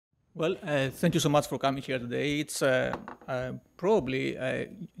Well, thank you so much for coming here today. It's probably,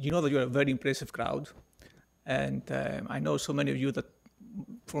 you know that you're a very impressive crowd. And I know so many of you that,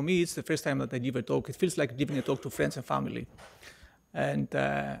 for me, it's the first time that I give a talk. It feels like giving a talk to friends and family. And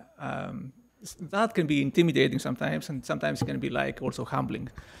that can be intimidating sometimes, and sometimes it can be like also humbling.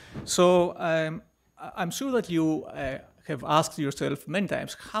 So I'm sure that you have asked yourself many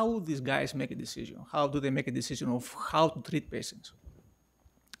times how these guys make a decision. How do they make a decision of how to treat patients?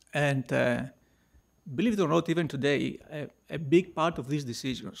 And believe it or not, even today, a big part of these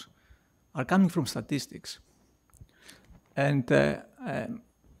decisions are coming from statistics. And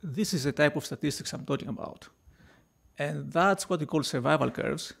this is the type of statistics I'm talking about. And that's what we call survival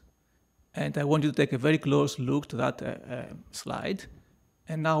curves. And I want you to take a very close look to that slide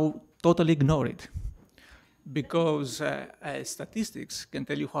and now totally ignore it. Because statistics can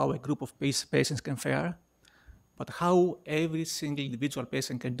tell you how a group of patients can fare, but how every single individual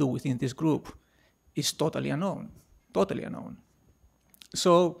patient can do within this group is totally unknown, totally unknown.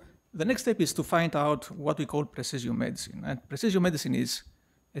 So the next step is to find out what we call precision medicine. And precision medicine is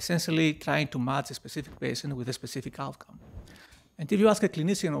essentially trying to match a specific patient with a specific outcome. And if you ask a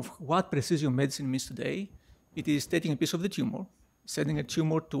clinician of what precision medicine means today, it is taking a piece of the tumor, sending a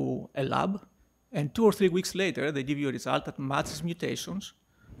tumor to a lab, and 2 or 3 weeks later, they give you a result that matches mutations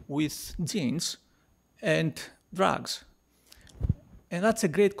with genes and drugs. And that's a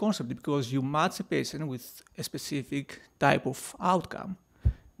great concept because you match a patient with a specific type of outcome.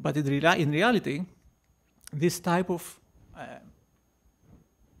 But in reality, this type of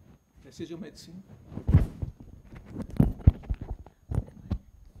precision medicine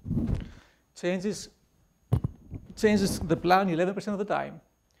changes the plan 11% of the time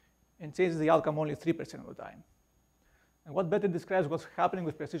and changes the outcome only 3% of the time. And what better describes what's happening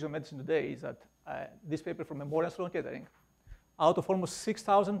with precision medicine today is that this paper from Memorial Sloan Kettering, out of almost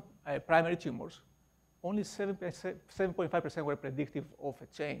 6,000 primary tumors, only 7.5% were predictive of a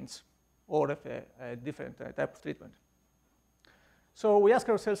change or of a different type of treatment. So we ask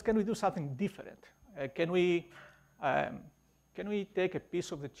ourselves, can we do something different? Can we take a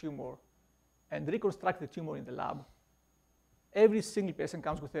piece of the tumor and reconstruct the tumor in the lab? Every single patient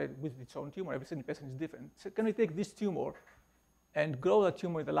comes with its own tumor. Every single patient is different. So can we take this tumor and grow that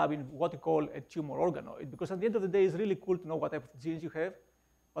tumor in the lab in what we call a tumor organoid? Because at the end of the day, it's really cool to know what type of genes you have,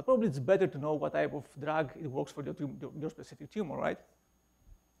 but probably it's better to know what type of drug it works for your specific tumor, right?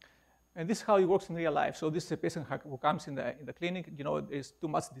 And this is how it works in real life. So this is a patient who comes in the clinic. You know, there's too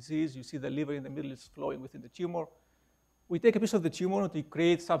much disease. You see the liver in the middle is flowing within the tumor. We take a piece of the tumor to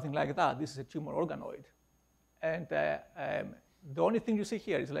create something like that. This is a tumor organoid. And the only thing you see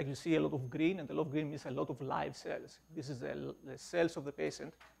here is like you see a lot of green, and a lot of green means a lot of live cells. This is the cells of the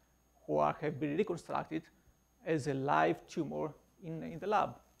patient who have been reconstructed as a live tumor in the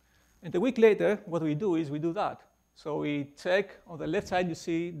lab. And a week later, what we do is we do that. So we check on the left side, you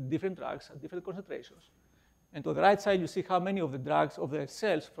see different drugs at different concentrations. And on the right side, you see how many of the drugs, of the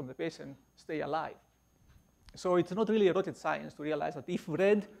cells from the patient stay alive. So it's not really a rocket science to realize that if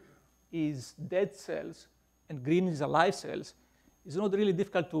red is dead cells and green is alive cells, it's not really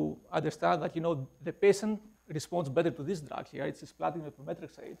difficult to understand that, you know, the patient responds better to this drug here. It's cisplatin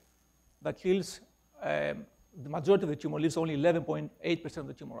methotrexate that kills the majority of the tumor, leaves only 11.8% of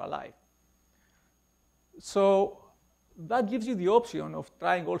the tumor alive. So that gives you the option of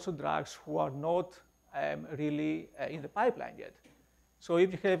trying also drugs who are not really in the pipeline yet. So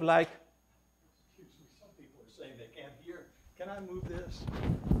if you have like, some people are saying they can't hear. Can I move this?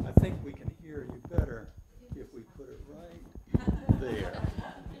 I think we can hear you better if we put it right there.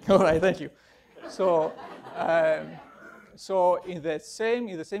 all right, thank you. So, so in the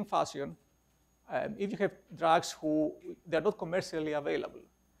same fashion, if you have drugs who they're not commercially available,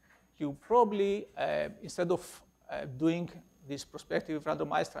 you probably, instead of doing these prospective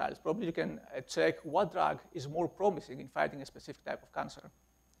randomized trials, probably you can check what drug is more promising in fighting a specific type of cancer.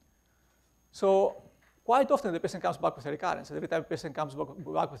 So quite often the patient comes back with a recurrence. And every time the patient comes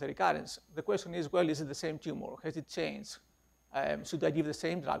back with a recurrence, the question is, well, is it the same tumor? Has it changed? Should I give the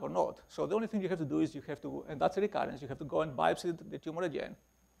same drug or not? So the only thing you have to do is you have to, and that's a recurrence, you have to go and biopsy the tumor again,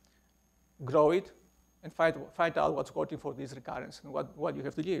 grow it, and find out what's working for this recurrence and what you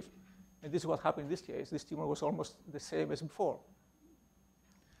have to give. And this is what happened in this case. This tumor was almost the same as before.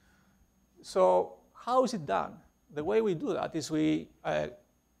 So how is it done? The way we do that is we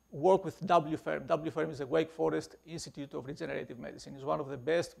work with WFERM. WFERM is the Wake Forest Institute of Regenerative Medicine. It's one of the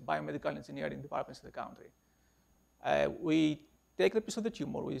best biomedical engineering departments in the country. We take the piece of the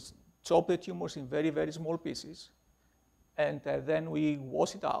tumor, we chop the tumors in very, very small pieces, and then we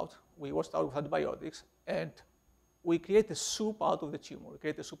wash it out. We wash it out with antibiotics, and we create a soup out of the tumor. We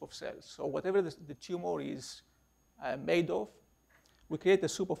create a soup of cells. So whatever the tumor is made of, we create a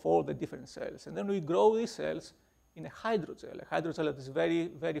soup of all the different cells. And then we grow these cells in a hydrogel that is very,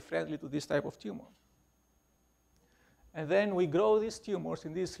 very friendly to this type of tumor. And then we grow these tumors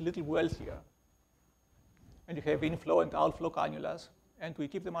in these little wells here. And you have inflow and outflow cannulas, and we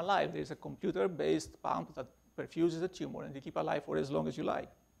keep them alive. There's a computer-based pump that perfuses the tumor, and you keep alive for as long as you like.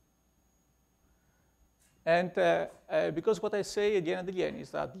 And because what I say again and again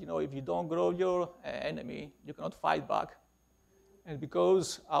is that if you don't grow your enemy, you cannot fight back. And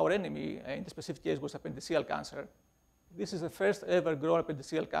because our enemy, in the specific case, was appendiceal cancer, this is the first ever grown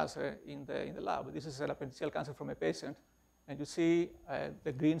appendiceal cancer in the lab. This is an appendiceal cancer from a patient. And you see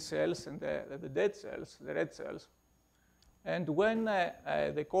the green cells and the dead cells, the red cells. And when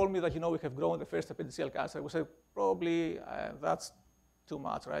they called me that, we have grown the first appendiceal cancer, we said, probably that's too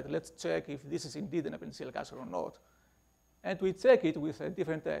much, right? Let's check if this is indeed an appendiceal cancer or not. And we check it with a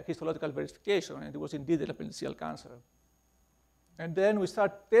different histological verification, and it was indeed an appendiceal cancer. And then we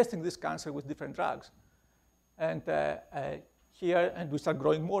start testing this cancer with different drugs. And here, and we start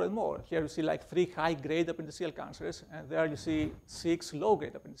growing more and more. Here you see like 3 high-grade appendiceal cancers, and there you see 6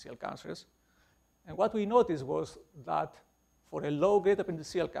 low-grade appendiceal cancers. And what we noticed was that for a low-grade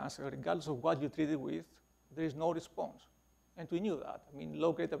appendiceal cancer, regardless of what you treat it with, there is no response. And we knew that. I mean,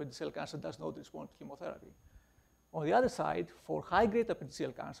 low-grade appendiceal cancer does not respond to chemotherapy. On the other side, for high-grade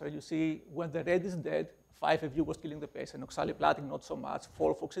appendiceal cancer, you see when the red is dead, 5-FU was killing the patient, oxaliplatin not so much,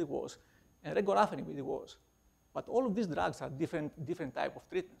 FOLFOX it was, and regorafenib it was. But all of these drugs are different type of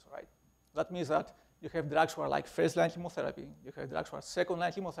treatments, right? That means that you have drugs who are like first-line chemotherapy, you have drugs who are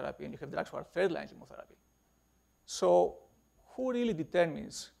second-line chemotherapy, and you have drugs who are third-line chemotherapy. So who really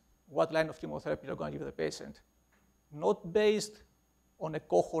determines what line of chemotherapy you're going to give the patient? Not based on a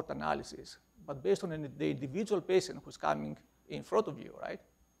cohort analysis, but based on the individual patient who's coming in front of you, right?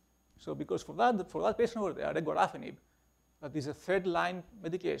 So because for that patient over there, regorafenib, that is a third-line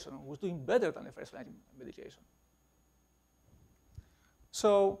medication, was doing better than a first-line medication.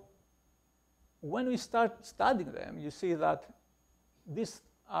 So when we start studying them, you see that these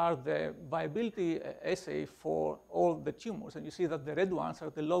are the viability assay for all the tumors, and you see that the red ones are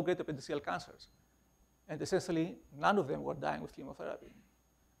the low-grade appendiceal cancers. And essentially, none of them were dying with chemotherapy.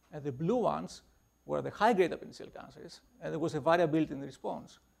 And the blue ones were the high-grade appendiceal cancers, and there was a variability in the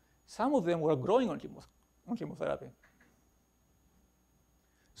response. Some of them were growing on chemotherapy.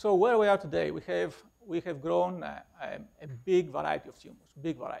 So where we are today, we have grown a big variety of tumors,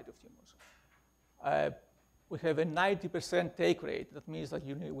 We have a 90% take rate. That means that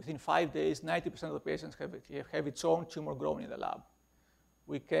within 5 days, 90% of the patients have its own tumor grown in the lab.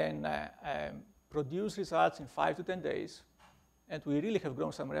 We can produce results in 5 to 10 days, and we really have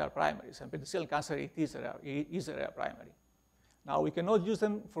grown some rare primaries. And appendiceal cancer is a rare primary. Now, we cannot use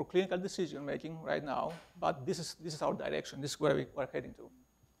them for clinical decision-making right now, but this is our direction. This is where we are heading to.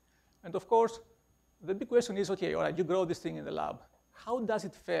 And of course, the big question is, okay, all right, you grow this thing in the lab. How does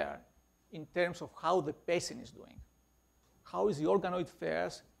it fare in terms of how the patient is doing? How is the organoid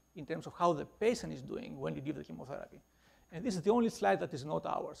fares in terms of how the patient is doing when you give the chemotherapy? And this is the only slide that is not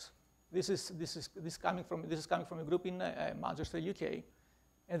ours. This is coming from a group in Manchester, UK,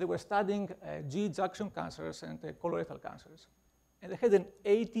 and they were studying GE junction cancers and colorectal cancers. And they had an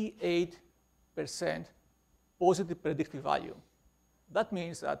 88% positive predictive value. That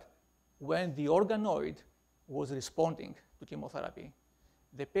means that when the organoid was responding to chemotherapy,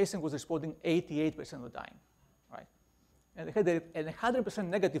 the patient was responding 88% of the time, right? And they had a 100%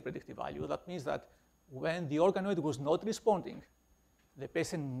 negative predictive value. That means that when the organoid was not responding, the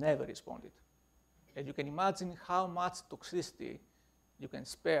patient never responded. And you can imagine how much toxicity you can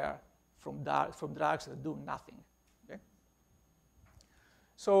spare from drugs that do nothing. Okay?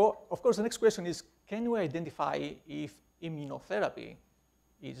 So, of course, the next question is, can we identify if immunotherapy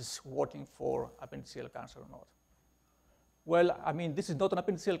is working for appendiceal cancer or not? Well, I mean, this is not an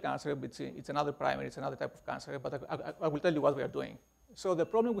appendiceal cancer, but it's another primary, it's another type of cancer, but I will tell you what we are doing. So the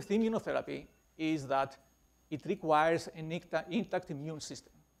problem with immunotherapy is that it requires an intact immune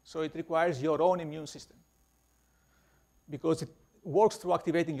system. So it requires your own immune system because it works through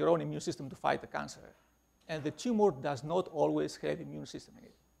activating your own immune system to fight the cancer. And the tumor does not always have immune system in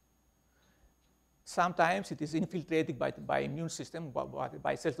it. Sometimes it is infiltrated by immune system,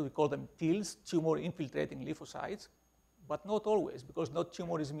 by cells that we call them TILs, tumor-infiltrating lymphocytes, but not always, because not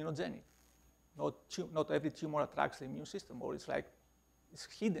tumor is immunogenic. Not every tumor attracts the immune system, or it's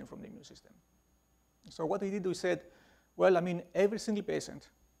hidden from the immune system. So what we did, we said, well, I mean, every single patient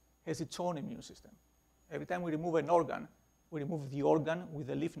has its own immune system. Every time we remove an organ, we remove the organ with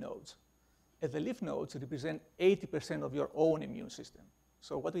the lymph nodes. And the lymph nodes represent 80% of your own immune system.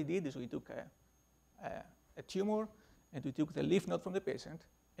 So what we did is we took a tumor, and we took the lymph node from the patient,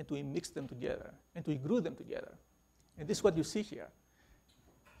 and we mixed them together, and we grew them together. And this is what you see here.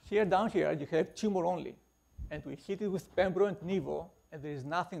 Here, down here, you have tumor only. And we hit it with Pembro and Nivo, and there is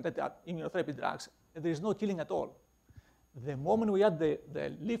nothing that are immunotherapy drugs, and there is no killing at all. The moment we add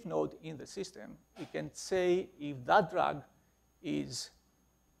the lymph node in the system, we can say if that drug is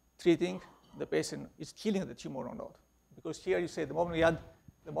treating the patient, is killing the tumor or not. Because here you say the moment we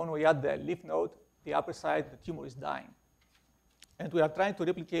add the lymph node, the upper side, the tumor is dying. And we are trying to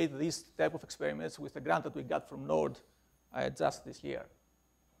replicate this type of experiments with a grant that we got from NORD just this year.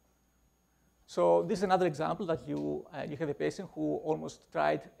 So this is another example that you have a patient who almost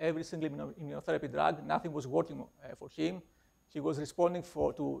tried every single immunotherapy drug. Nothing was working for him. He was responding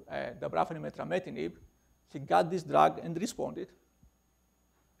to dabrafenib and trametinib. He got this drug and responded.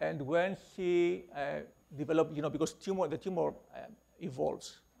 And when he developed, because the tumor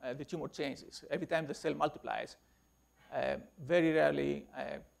evolves, the tumor changes. Every time the cell multiplies, very rarely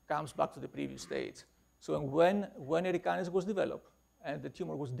comes back to the previous stage. So when a recurrence was developed and the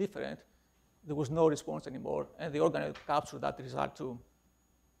tumor was different, there was no response anymore, and the organoid captured that result too.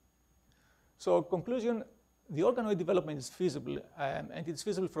 So conclusion, the organoid development is feasible, and it's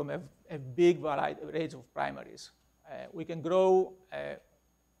feasible from a big range of primaries. We can grow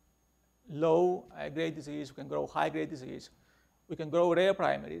low-grade disease, we can grow high-grade disease, we can grow rare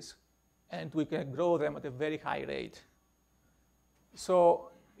primaries, and we can grow them at a very high rate. So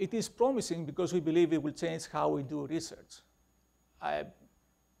it is promising because we believe it will change how we do research.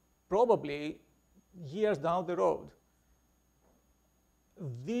 Probably years down the road,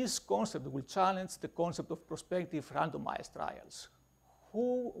 this concept will challenge the concept of prospective randomized trials.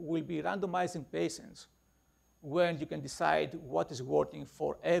 Who will be randomizing patients when you can decide what is working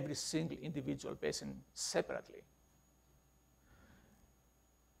for every single individual patient separately?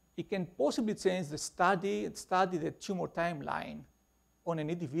 It can possibly change the study the tumor timeline on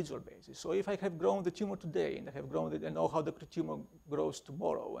an individual basis. So if I have grown the tumor today, and I know how the tumor grows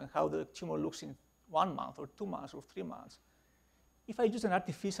tomorrow, and how the tumor looks in 1 month, or 2 months, or 3 months, if I use an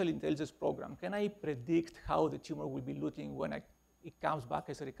artificial intelligence program, can I predict how the tumor will be looking when it comes back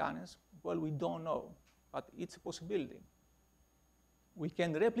as a recurrence? Well, we don't know, but it's a possibility. We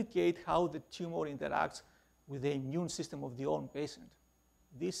can replicate how the tumor interacts with the immune system of the own patient.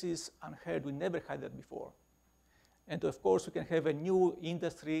 This is unheard. We never had that before. And of course, we can have a new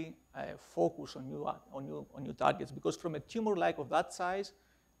industry focus on new targets, because from a tumor like of that size,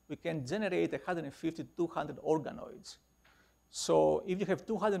 we can generate 150 to 200 organoids. So if you have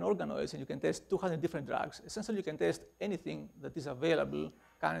 200 organoids and you can test 200 different drugs, essentially you can test anything that is available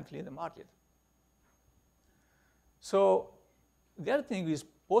currently in the market. So the other thing is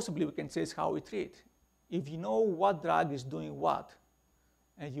possibly we can change how we treat. If you know what drug is doing what,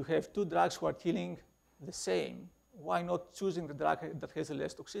 and you have 2 drugs who are killing the same, why not choosing the drug that has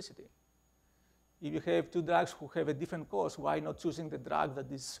less toxicity? If you have 2 drugs who have a different cost, why not choosing the drug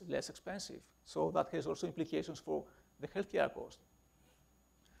that is less expensive? So that has also implications for the healthcare cost.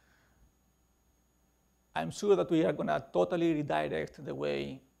 I'm sure that we are going to totally redirect the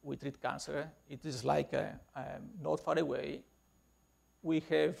way we treat cancer. It is like not far away. We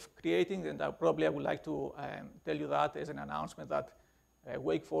have created, and I would like to tell you that as an announcement, that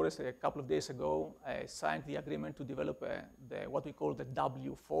Wake Forest, a couple of days ago, signed the agreement to develop what we call the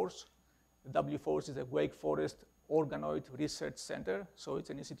W-Force. The W-Force is the Wake Forest Organoid Research Center, so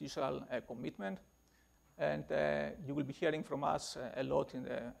it's an institutional commitment. And you will be hearing from us a lot in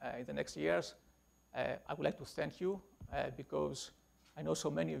the next years. I would like to thank you because I know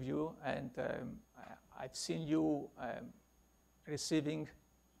so many of you, and I've seen you receiving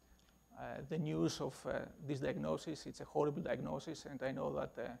the news of this diagnosis. It's a horrible diagnosis, and I know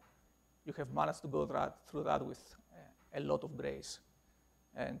that you have managed to go through that with a lot of grace.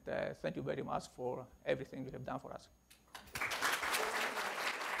 And thank you very much for everything you have done for us.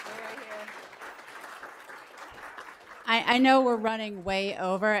 I know we're running way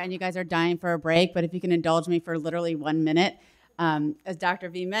over, and you guys are dying for a break, but if you can indulge me for literally 1 minute. As Dr.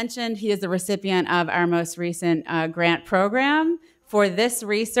 V mentioned, he is the recipient of our most recent grant program for this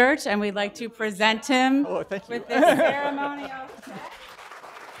research, and we'd like to present him with this ceremonial check.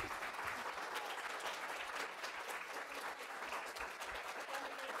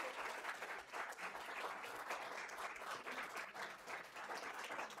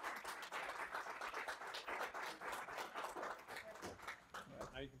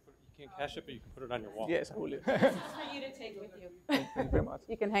 You can't cash it, but you can put it on your wall. Yes, I will. This is for you to take with you. Thank you very much.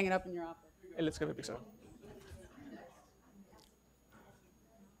 You can hang it up in your office. Let's have a picture.